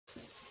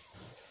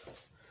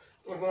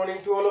Good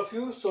morning to all of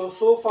you. So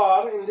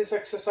far in this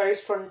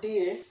exercise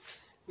 20A,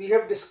 we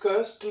have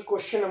discussed till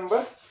question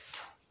number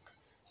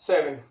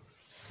 7.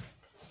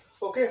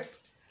 Okay.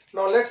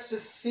 Now let's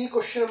just see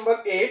question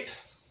number 8.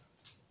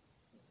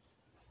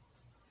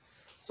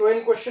 So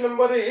in question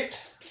number 8,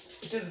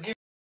 it is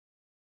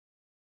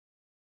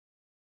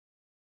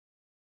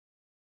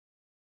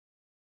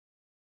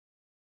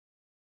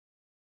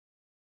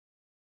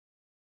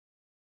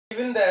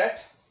given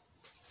that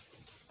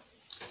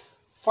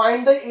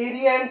find the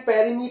area and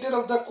perimeter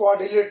of the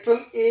quadrilateral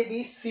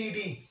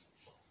ABCD.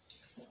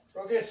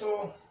 Okay,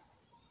 so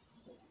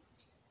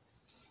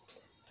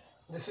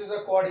this is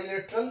a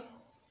quadrilateral,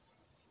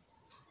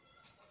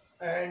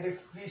 and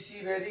if we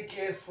see very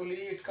carefully,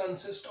 it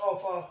consists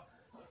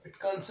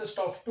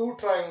of two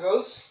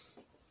triangles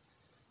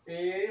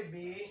A,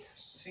 B,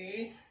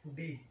 C,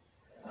 D.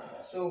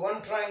 So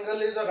one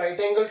triangle is a right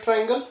angle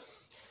triangle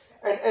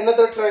and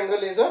another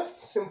triangle is a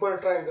simple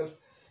triangle.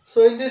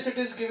 So in this it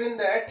is given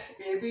that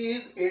AB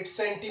is 8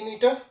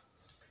 centimeter,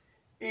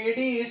 AD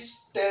is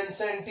 10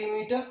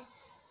 centimeter,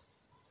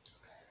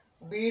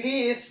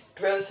 BD is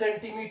 12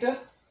 centimeter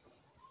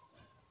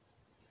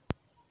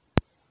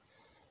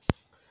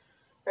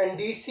and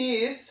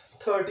DC is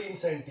 13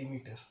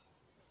 centimeter.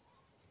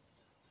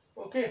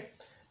 Okay.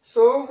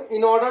 So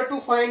in order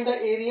to find the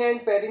area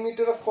and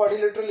perimeter of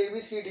quadrilateral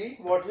ABCD,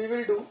 what we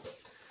will do,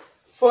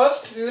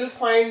 first we will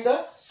find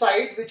the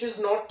side which is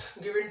not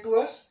given to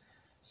us.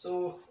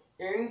 So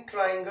in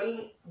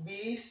triangle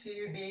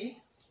BCD,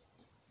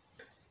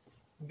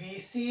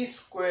 BC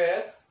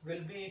square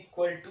will be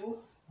equal to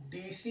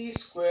DC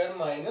square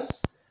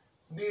minus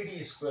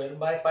BD square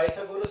by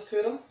Pythagoras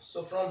theorem.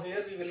 So from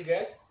here we will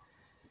get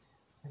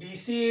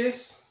DC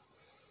is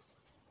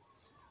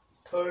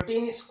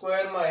 13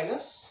 square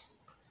minus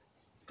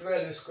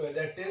 12 square,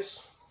 that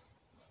is,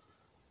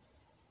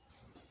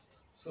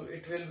 so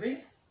it will be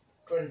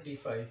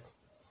 25.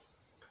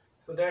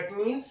 So that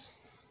means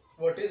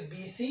what is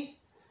BC?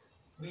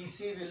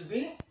 BC will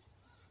be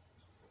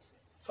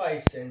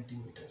 5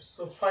 centimeters.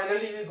 So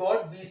finally we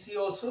got BC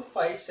also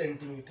 5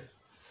 centimeter.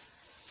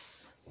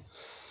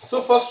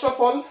 So first of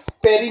all,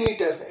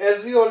 perimeter,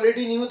 as we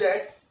already knew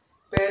that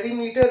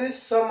perimeter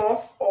is sum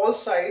of all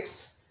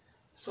sides.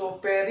 So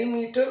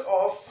perimeter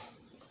of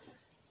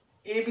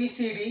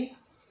ABCD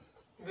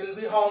will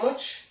be how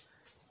much?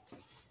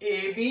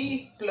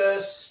 AB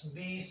plus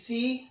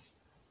BC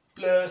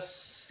plus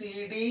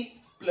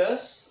CD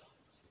plus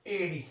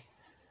AD,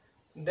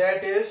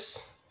 that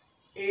is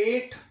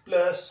 8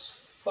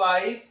 plus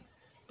 5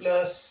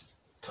 plus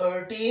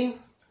 13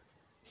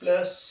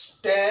 plus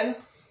 10,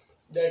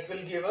 that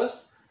will give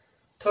us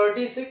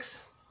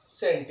 36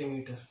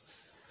 centimeter.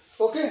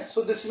 Okay,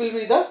 so this will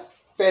be the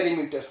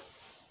perimeter.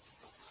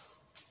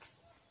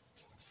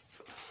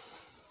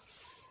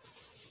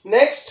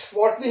 Next,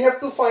 what we have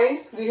to find?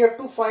 We have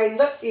to find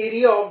the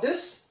area of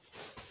this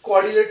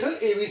quadrilateral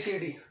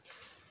ABCD.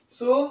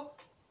 So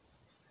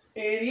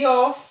area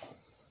of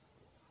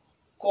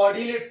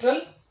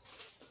quadrilateral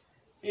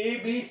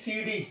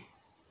ABCD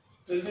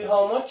will be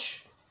how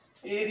much?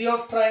 Area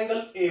of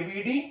triangle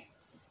ABD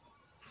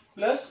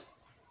plus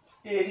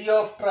area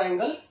of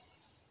triangle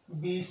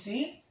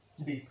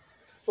BCD.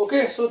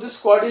 Okay, so this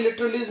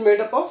quadrilateral is made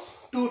up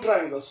of two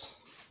triangles.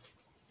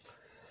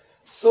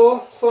 So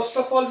first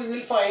of all we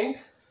will find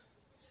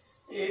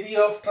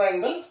area of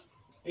triangle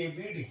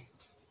ABD.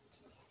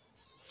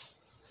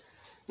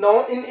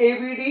 Now in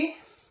ABD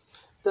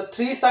the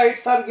three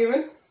sides are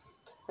given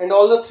and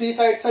all the three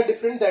sides are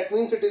different, that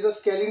means it is a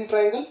scalene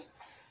triangle.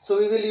 So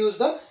we will use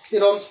the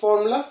Heron's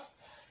formula.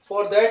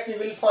 For that we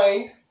will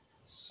find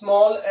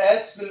small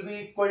s will be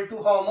equal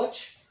to how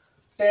much?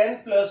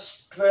 10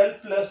 plus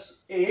 12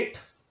 plus 8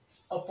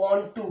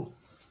 upon 2,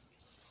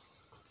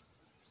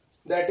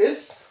 that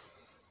is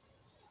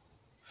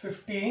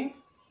 15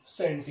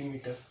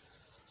 centimeter.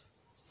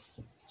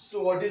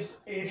 So what is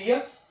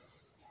area?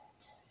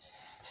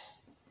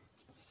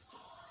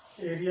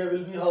 Area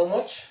will be how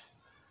much?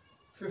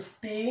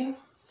 15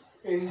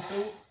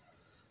 into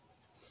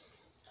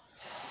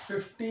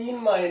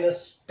 15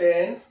 minus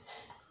 10,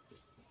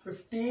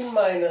 15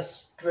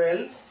 minus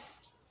 12,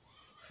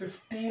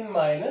 15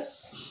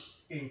 minus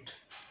 8.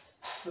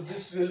 So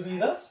this will be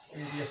the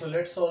area. So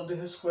let's solve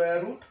this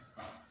square root.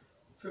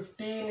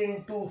 15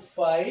 into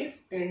 5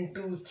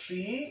 into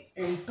 3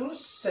 into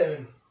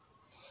 7.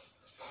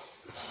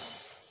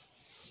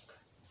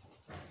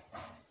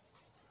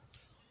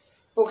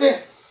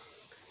 Okay,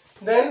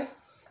 then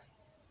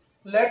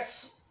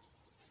let's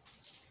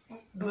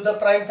do the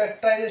prime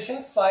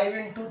factorization. 5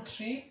 into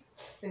 3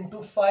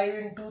 into 5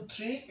 into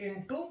 3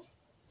 into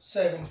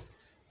 7.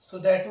 So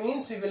that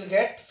means we will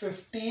get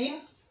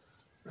 15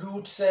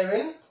 root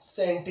 7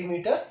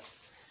 centimeter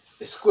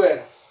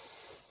square.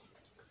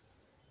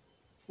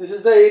 This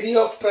is the area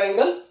of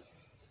triangle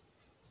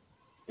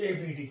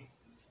ABD.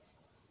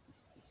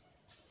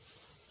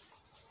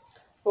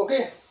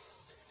 Okay.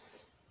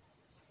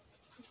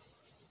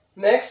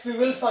 Next we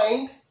will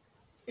find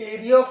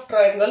area of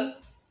triangle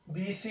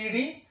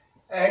BCD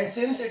and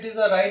since it is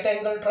a right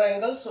angle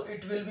triangle, so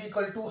it will be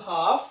equal to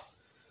half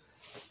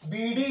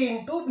BD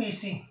into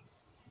BC.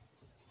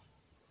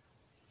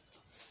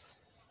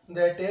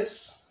 That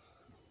is,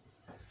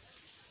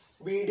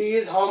 BD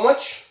is how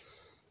much?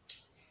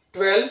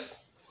 12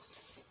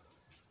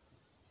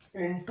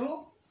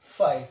 into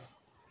 5.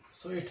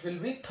 So it will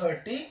be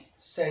 30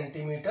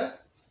 centimeter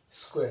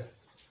square.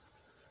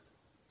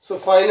 So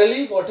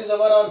finally, what is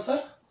our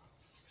answer?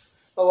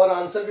 Our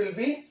answer will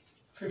be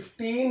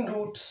 15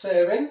 root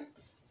 7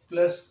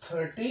 plus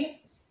 30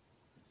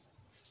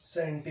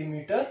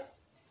 centimeter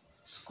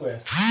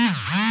square.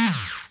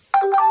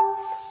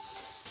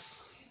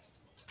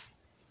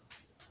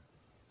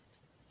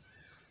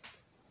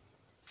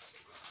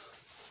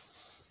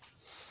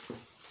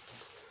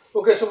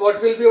 Okay, so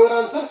what will be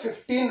our answer?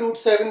 15 root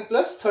 7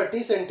 plus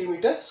 30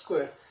 centimeter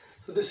square.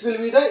 So this will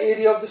be the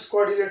area of this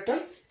quadrilateral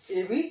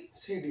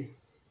ABCD.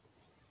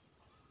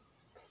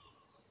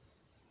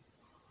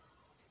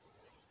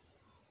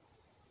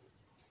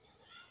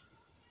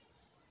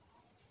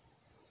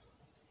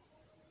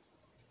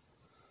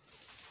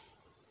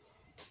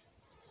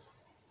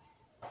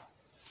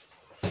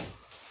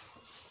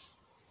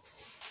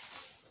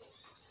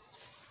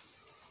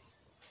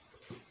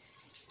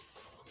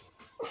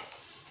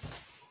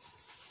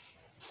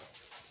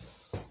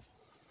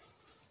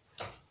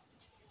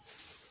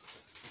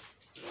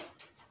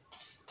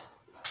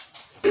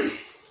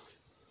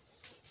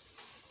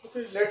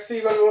 Okay, let's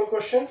see one more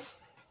question.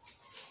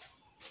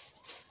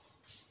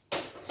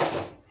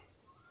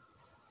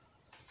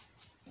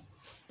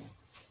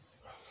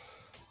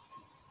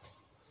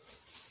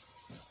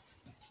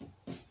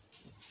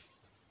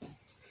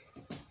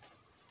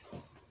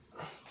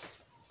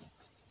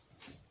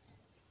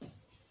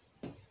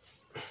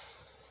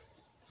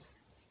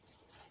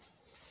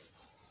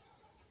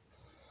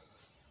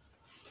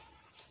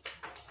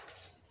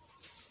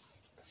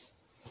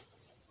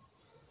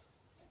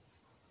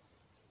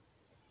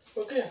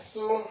 Okay,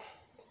 so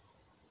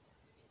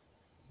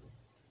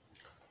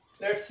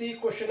let's see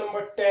question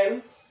number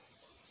 10.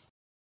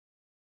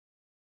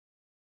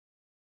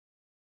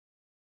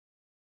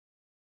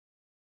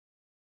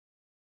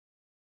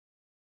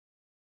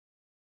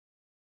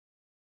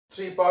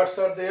 Three parts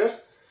are there.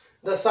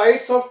 The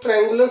sides of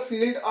triangular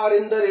field are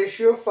in the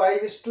ratio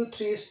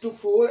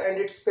 5:3:4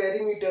 and its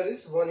perimeter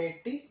is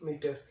 180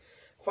 meter.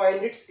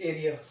 Find its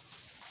area.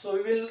 So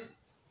we will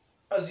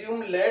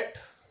assume let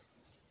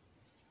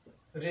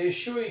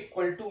ratio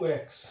equal to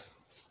x.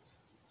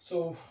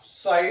 So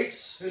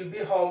sides will be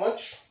how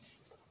much?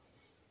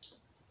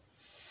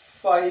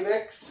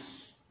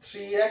 5x,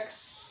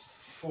 3x,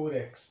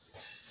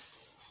 4x.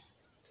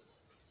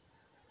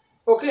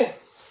 Okay.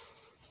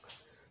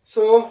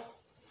 So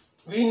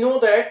we know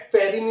that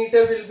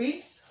perimeter will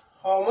be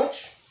how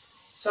much?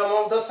 Sum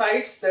of the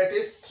sides, that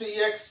is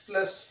 3x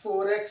plus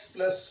 4x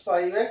plus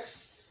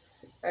 5x,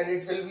 and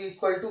it will be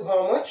equal to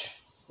how much?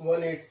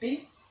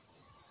 180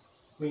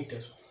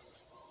 meter.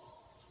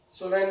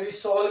 So when we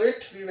solve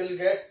it, we will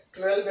get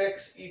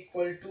 12x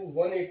equal to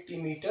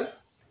 180 meter.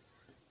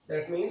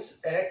 That means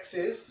x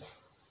is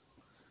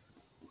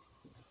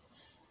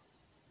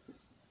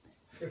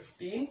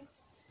 15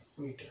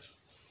 meter.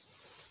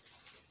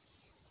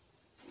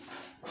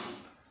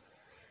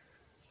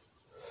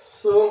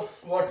 So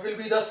what will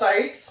be the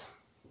sides?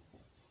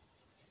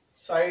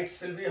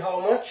 Sides will be how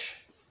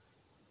much?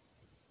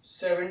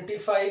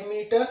 75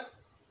 meter,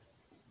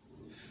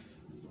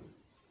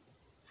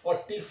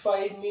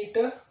 45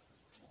 meter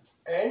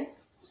and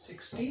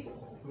 60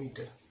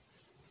 meter.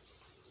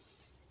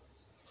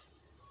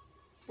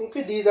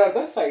 Okay, these are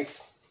the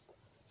sides.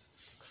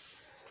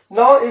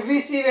 Now if we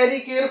see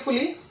very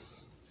carefully,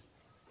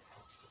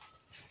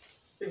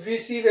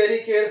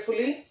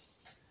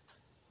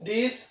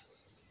 these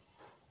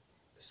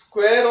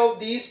square of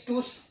these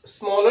two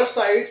smaller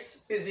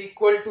sides is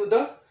equal to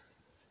the,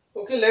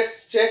 okay,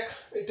 let's check,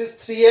 it is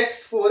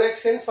 3x,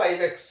 4x and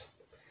 5x.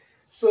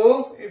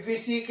 So if we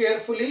see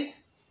carefully,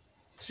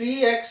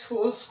 3x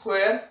whole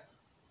square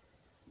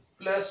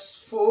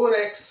plus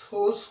 4x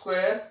whole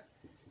square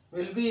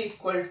will be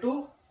equal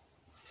to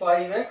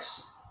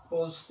 5x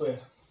whole square.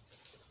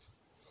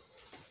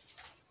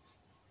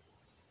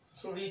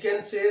 So we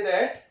can say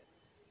that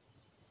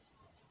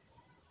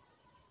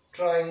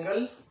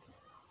triangle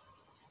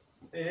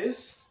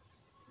is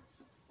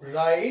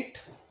right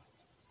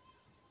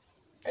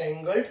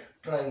angled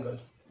triangle.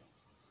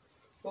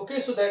 Okay,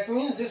 so that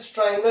means this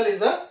triangle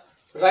is a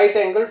right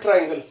angled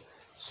triangle.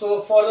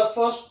 So for the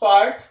first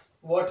part,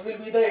 what will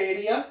be the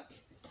area?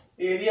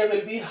 Area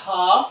will be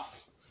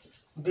half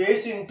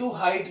base into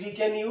height we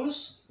can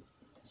use.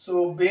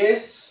 So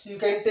base you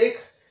can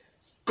take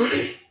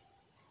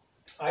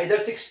either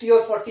 60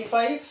 or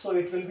 45. So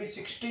it will be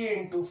 60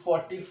 into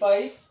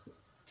 45.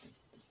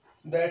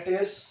 That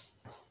is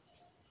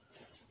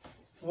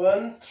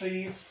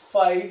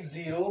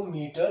 1350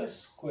 meter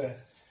square.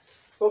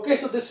 Okay,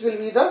 so this will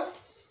be the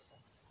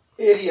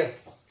area.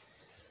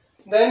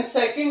 Then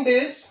second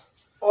is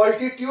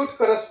altitude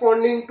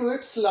corresponding to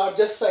its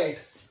largest side.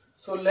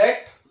 So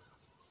let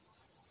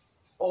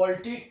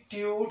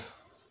altitude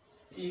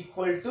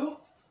equal to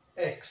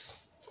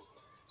x.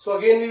 So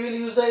again we will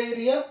use the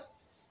area.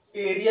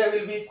 Area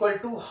will be equal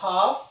to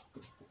half.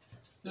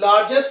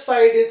 Largest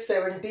side is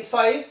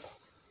 75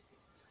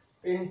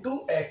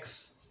 into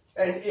x,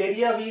 and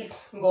area we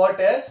got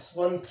as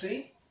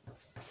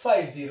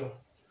 1350.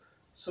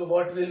 So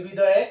what will be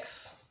the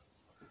x?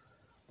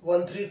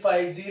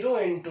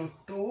 1350 into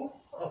 2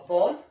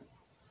 upon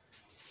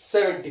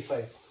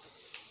 75.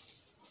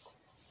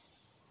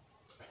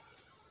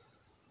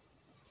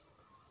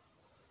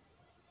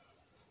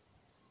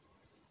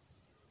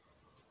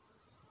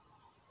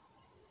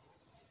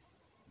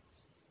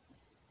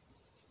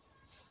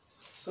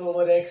 So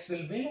our x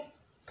will be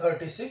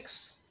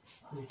 36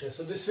 meters.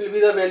 So this will be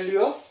the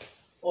value of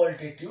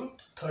altitude,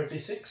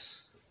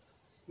 36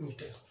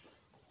 meters.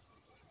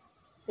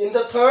 In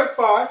the third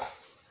part,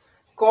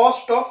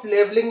 cost of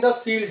leveling the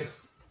field.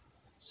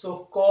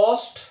 So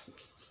cost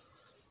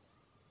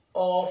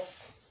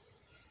of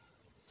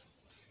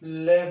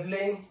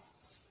leveling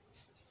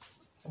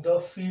the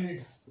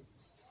field.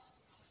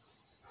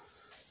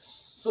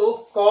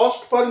 So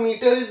cost per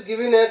meter is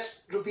given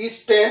as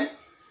rupees 10.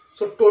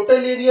 So total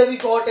area we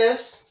got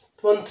as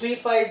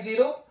 1350.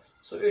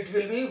 So it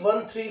will be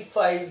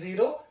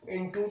 1350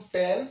 into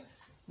 10,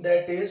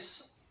 that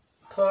is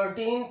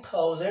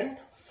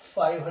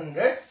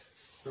 13,500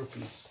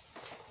 rupees.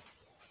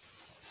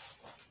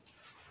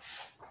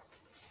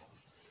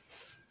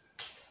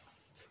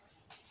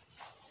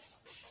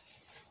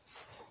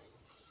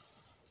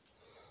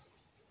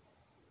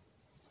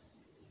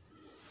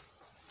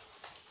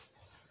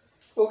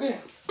 Okay.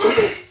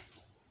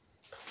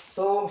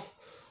 So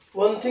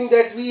one thing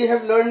that we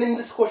have learned in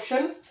this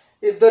question,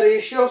 if the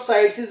ratio of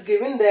sides is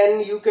given, then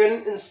you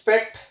can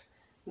inspect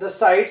the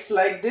sides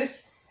like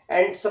this,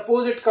 and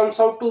suppose it comes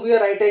out to be a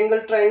right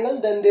angle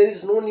triangle, then there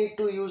is no need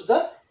to use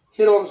the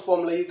Heron's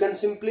formula. You can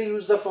simply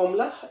use the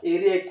formula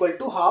area equal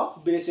to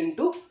half base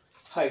into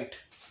height.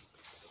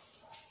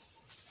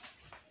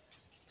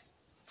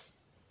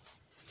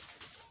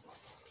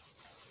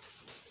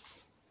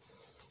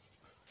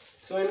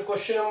 So in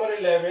question number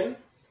 11,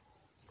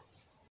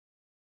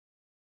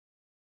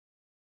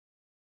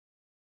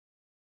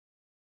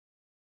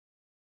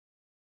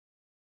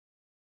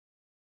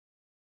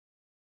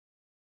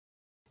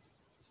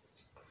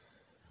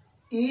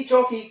 each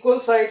of equal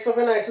sides of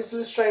an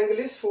isosceles triangle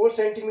is 4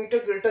 cm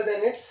greater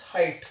than its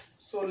height.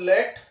 So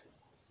let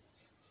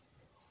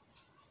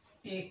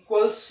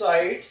equal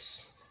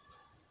sides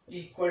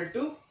equal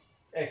to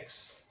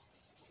x.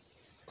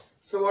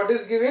 So what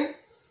is given?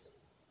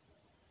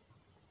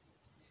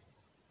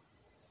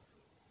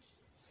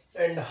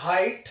 And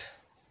height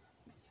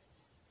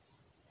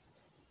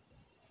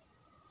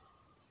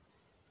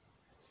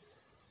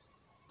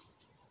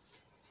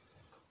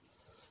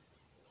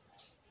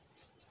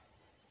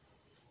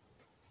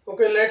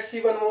okay, let's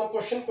see one more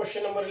question,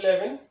 question number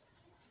 11.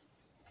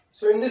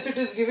 So in this it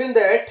is given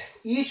that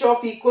each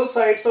of equal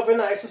sides of an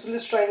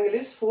isosceles triangle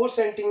is 4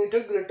 cm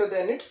greater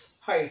than its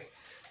height.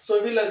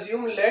 So we will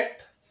assume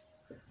let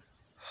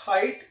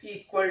height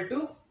equal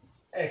to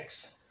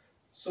x.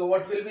 So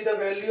what will be the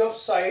value of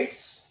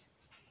sides?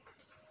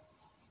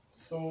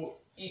 So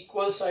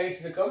equal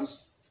sides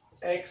becomes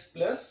x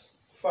plus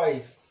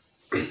 5,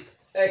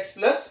 x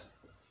plus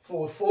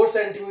 4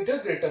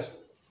 cm greater.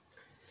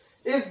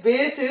 If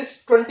base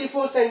is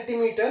 24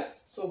 cm,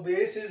 so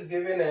base is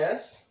given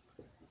as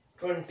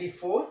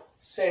 24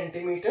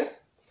 cm.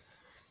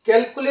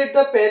 Calculate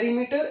the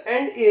perimeter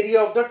and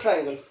area of the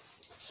triangle.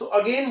 So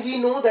again we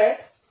know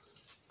that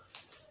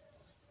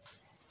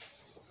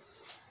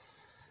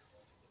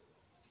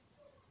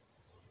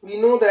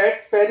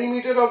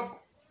perimeter of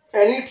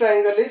any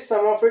triangle is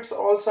sum of its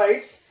all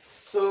sides.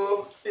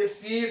 So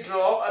if we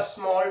draw a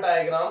small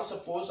diagram,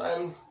 suppose I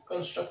am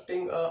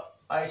constructing a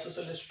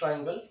isosceles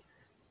triangle,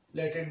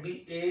 let it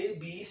be A,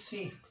 B,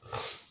 C.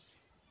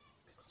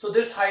 So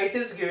this height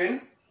is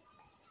given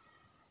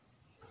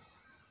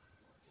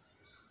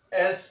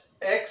as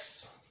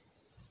x,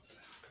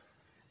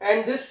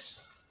 and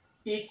this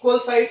equal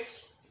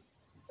sides,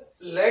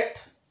 let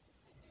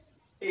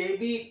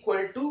AB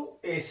equal to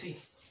AC,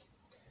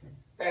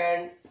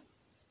 and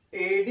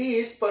AD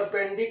is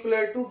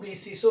perpendicular to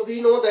BC. So we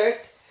know that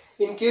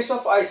in case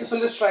of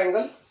isosceles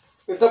triangle,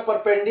 if the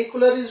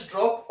perpendicular is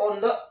dropped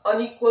on the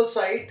unequal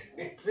side,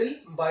 it will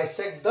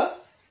bisect the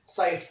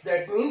sides.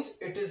 That means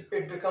it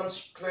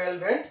becomes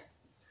 12 and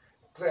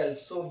 12.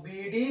 So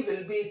BD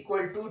will be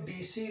equal to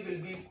DC will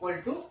be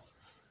equal to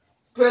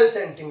 12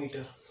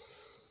 centimeter.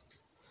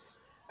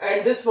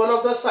 And this one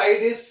of the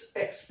side is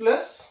x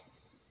plus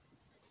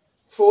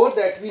 4,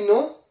 that we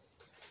know.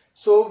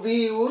 So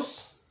we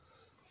use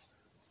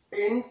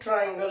in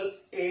triangle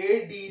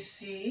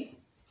ADC,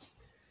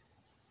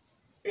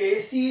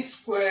 AC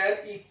square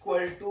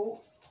equal to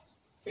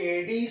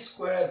AD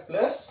square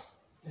plus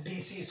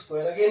DC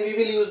square. Again we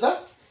will use the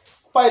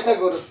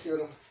Pythagoras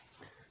theorem.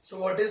 So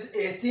what is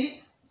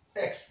AC?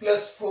 X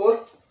plus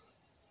 4.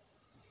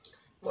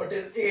 What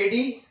is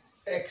AD?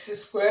 X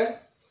square.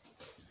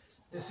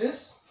 This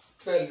is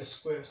 12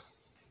 square.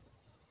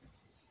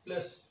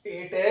 plus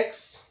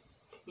 8x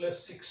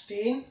plus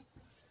 16,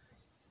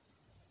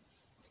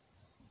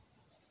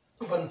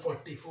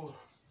 144.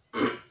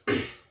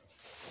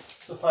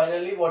 So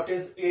finally, what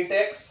is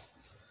 8x?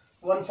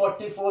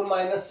 144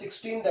 minus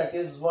 16, that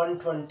is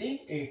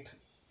 128.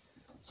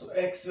 So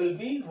x will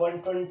be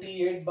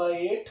 128 by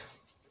 8,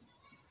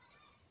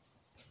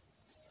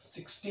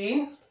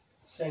 16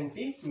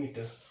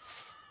 centimeter.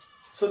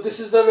 So this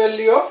is the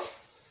value of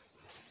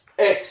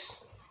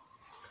x.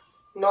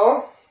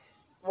 Now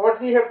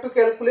what we have to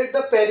calculate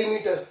the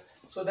perimeter.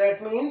 So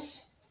that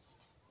means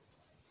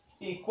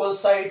equal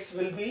sides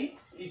will be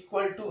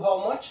equal to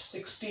how much?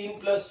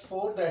 16 plus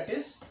 4, that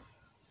is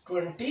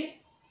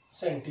 20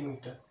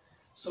 centimeter.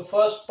 So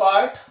first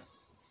part,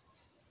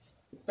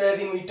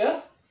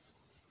 perimeter.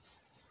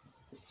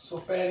 So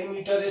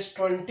perimeter is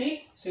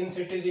 20, since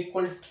it is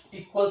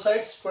equal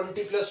sides,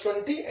 20 plus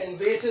 20, and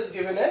base is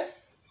given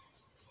as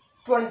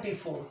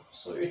 24.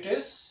 So it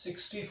is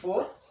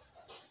 64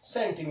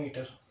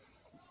 centimeter.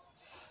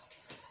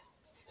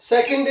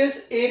 Second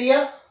is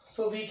area.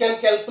 So we can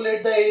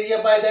calculate the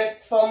area by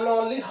that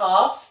formula only,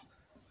 half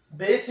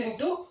base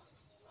into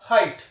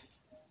height.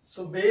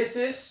 So base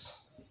is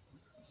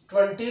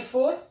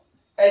 24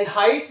 and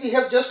height we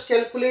have just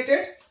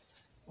calculated.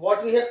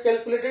 What we have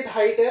calculated?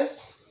 Height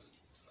as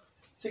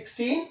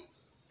 16.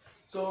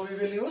 So we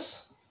will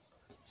use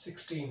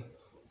 16.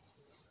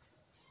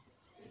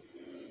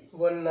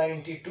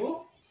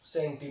 192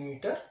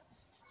 centimeter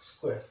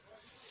square.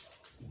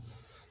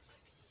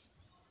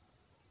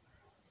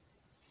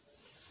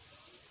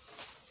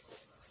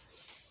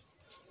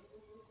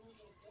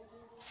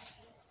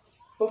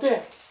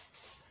 Okay.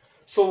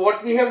 So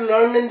what we have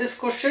learned in this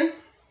question,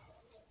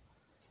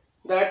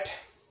 that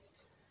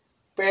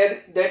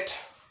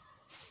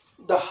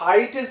the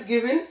height is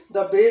given,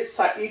 the base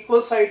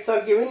equal sides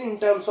are given in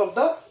terms of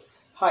the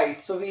height.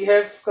 So we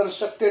have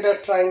constructed a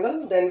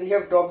triangle, then we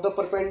have dropped the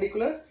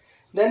perpendicular,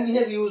 then we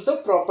have used the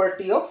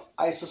property of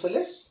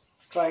isosceles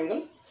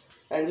triangle,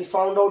 and we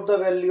found out the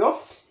value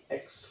of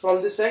x.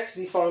 From this x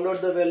we found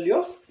out the value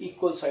of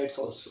equal sides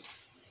also.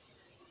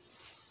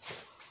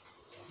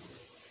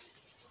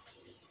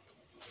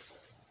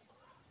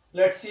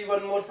 Let's see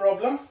one more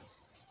problem.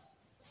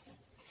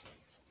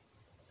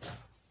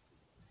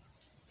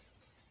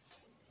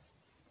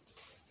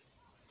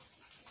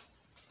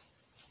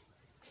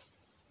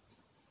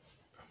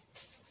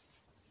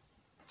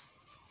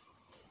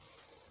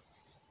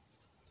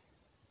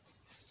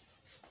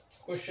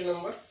 Question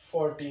number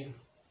 14.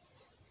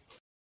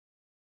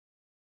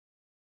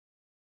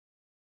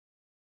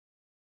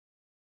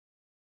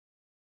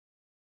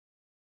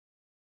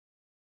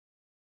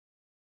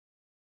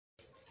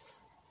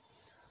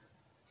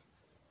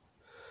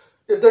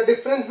 If the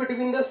difference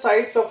between the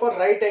sides of a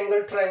right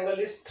angle triangle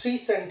is 3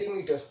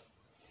 centimeter,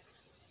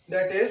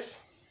 that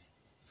is,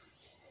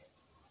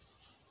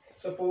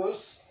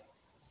 suppose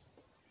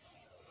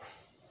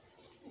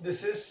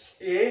this is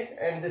A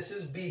and this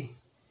is B.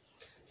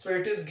 So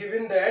it is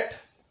given that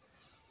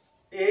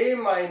A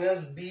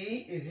minus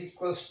B is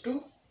equals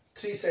to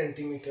 3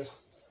 centimeter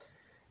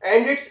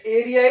and its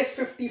area is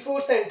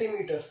 54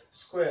 centimeter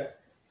square.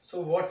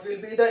 So what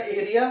will be the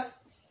area?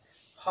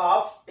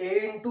 Half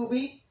A into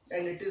B,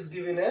 and it is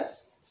given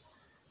as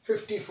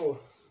 54.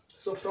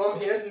 So from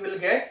here we will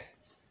get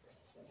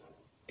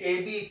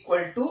AB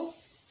equal to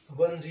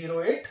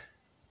 108.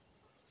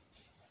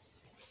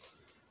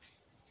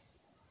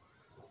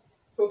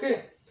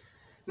 Okay.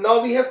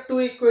 Now we have two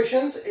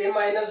equations, A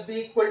minus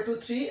B equal to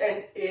 3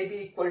 and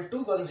AB equal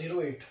to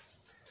 108.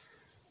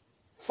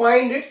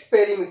 Find its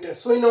perimeter.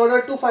 So in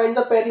order to find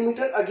the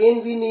perimeter,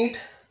 again we need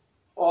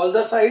all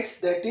the sides,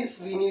 that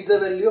is we need the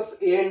value of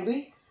A and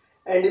B,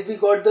 and if we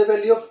got the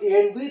value of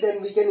A and B,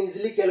 then we can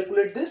easily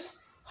calculate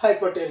this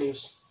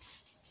hypotenuse.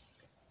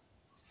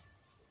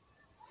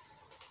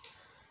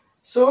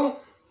 So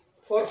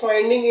for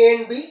finding A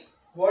and B,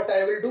 what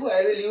I will do,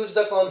 I will use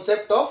the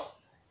concept of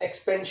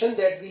expansion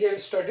that we have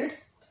studied,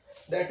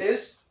 that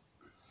is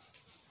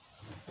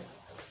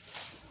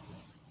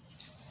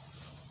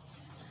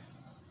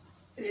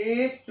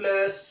A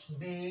plus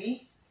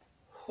B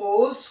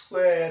whole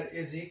square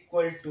is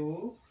equal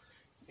to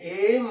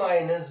A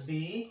minus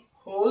B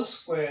whole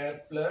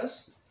square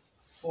plus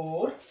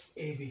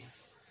 4AB.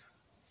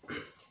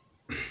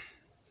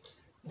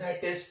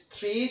 That is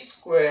 3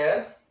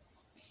 square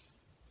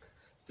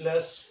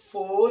plus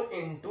 4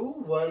 into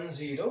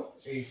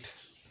 108.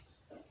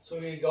 So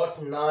we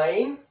got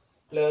 9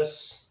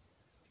 plus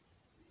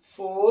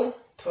 4,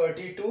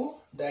 32,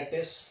 that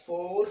is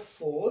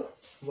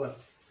 441.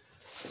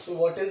 So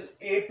what is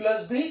A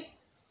plus B?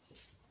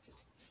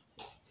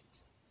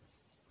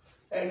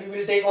 And we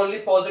will take only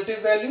positive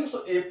value.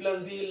 So A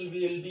plus B will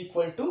be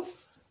equal to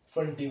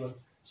 21.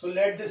 So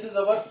let this is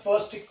our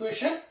first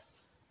equation.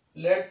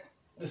 Let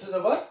this is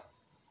our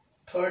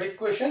third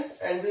equation,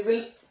 and we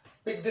will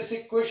pick this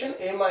equation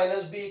A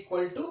minus B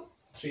equal to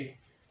 3.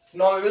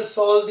 Now we will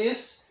solve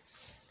these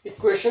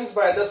equations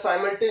by the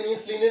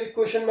simultaneous linear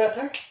equation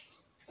method.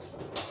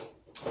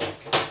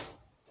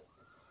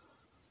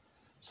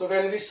 So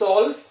when we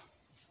solve,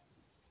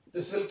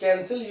 This will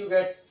cancel. You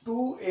get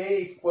 2a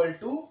equal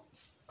to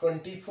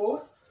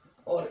 24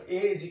 or a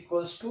is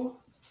equals to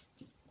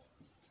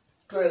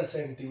 12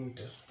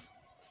 centimeter.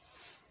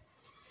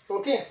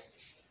 Okay.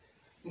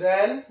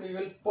 Then we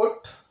will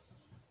put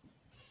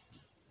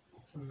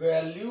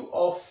value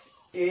of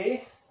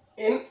a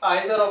in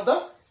either of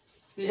the,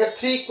 we have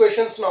three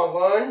equations now,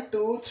 1,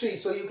 2, 3.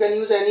 So you can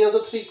use any of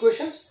the three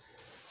equations.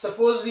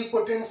 Suppose we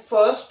put in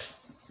first,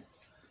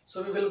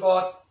 so we will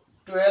got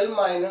 12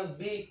 minus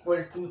b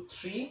equal to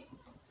 3,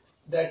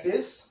 that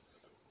is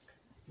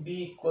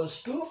b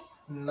equals to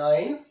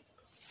 9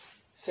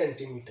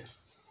 centimeter.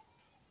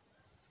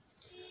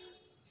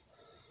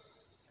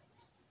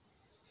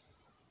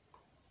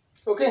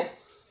 Okay,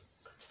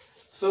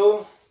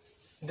 so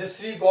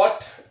this we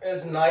got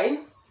as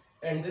 9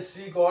 and this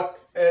we got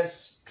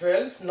as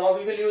 12. Now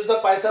we will use the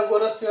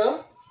Pythagoras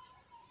theorem.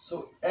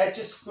 So h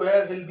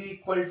square will be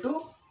equal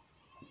to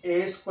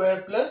a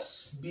square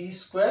plus b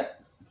square,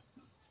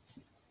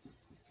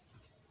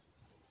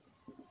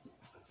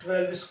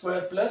 12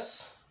 square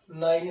plus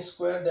 9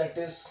 square, that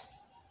is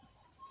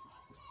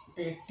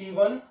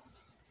 81,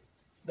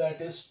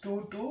 that is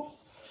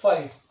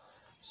 225.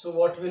 So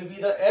what will be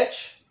the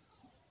h?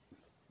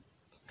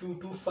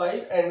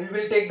 225, and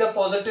we will take the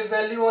positive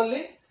value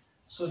only.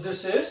 So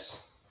this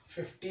is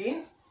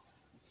 15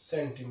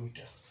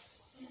 centimeter.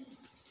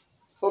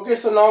 Okay,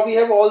 so now we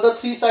have all the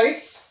three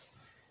sides.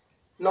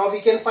 Now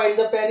we can find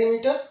the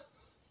perimeter.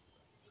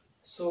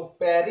 So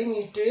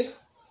perimeter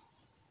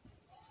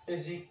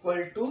is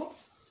equal to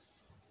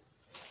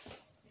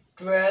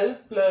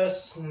 12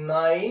 plus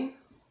 9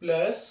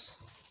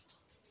 plus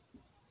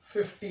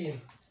 15,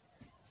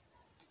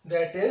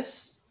 that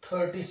is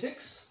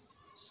 36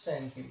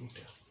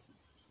 centimeter.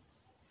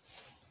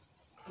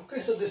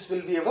 Okay, so this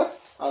will be our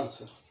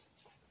answer.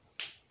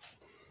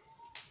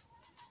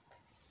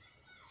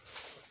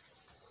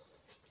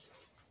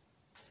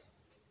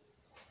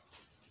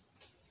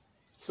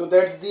 So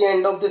that's the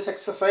end of this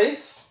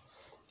exercise.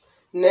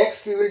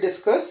 Next we will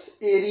discuss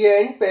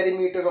area and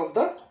perimeter of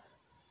the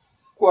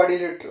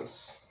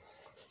quadrilaterals.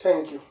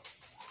 Thank you.